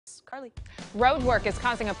Carly. Road work is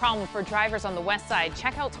causing a problem for drivers on the west side.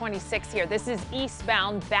 Check out 26 here. This is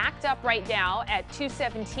eastbound, backed up right now at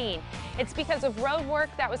 217. It's because of road work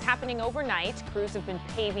that was happening overnight. Crews have been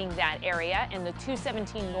paving that area, and the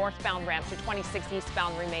 217 northbound ramp to 26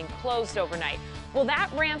 eastbound remained closed overnight. Well, that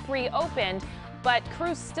ramp reopened, but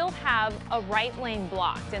crews still have a right lane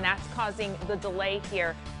blocked, and that's causing the delay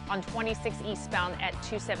here on 26 eastbound at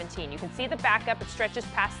 217. You can see the backup. It stretches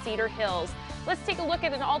past Cedar Hills. Let's take a look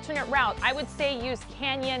at an alternate route. I would say use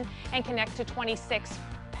Canyon and connect to 26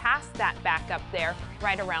 past that backup there,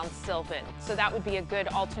 right around Sylvan. So that would be a good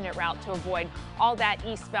alternate route to avoid all that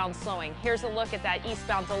eastbound slowing. Here's a look at that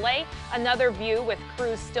eastbound delay. Another view with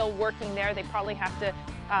crews still working there. They probably have to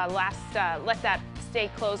let that stay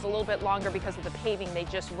closed a little bit longer because of the paving they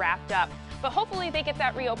just wrapped up. But hopefully they get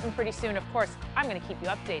that reopened pretty soon. Of course, I'm going to keep you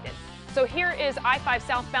updated. So here is I-5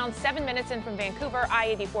 southbound, 7 minutes in from Vancouver.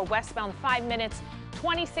 I-84 westbound, 5 minutes.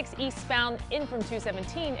 26 eastbound in from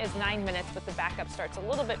 217 is 9 minutes, but the backup starts a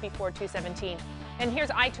little bit before 217. And here's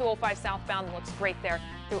I-205 southbound. Looks great there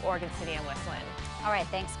through Oregon City and Westland. All right,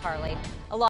 thanks, Carly.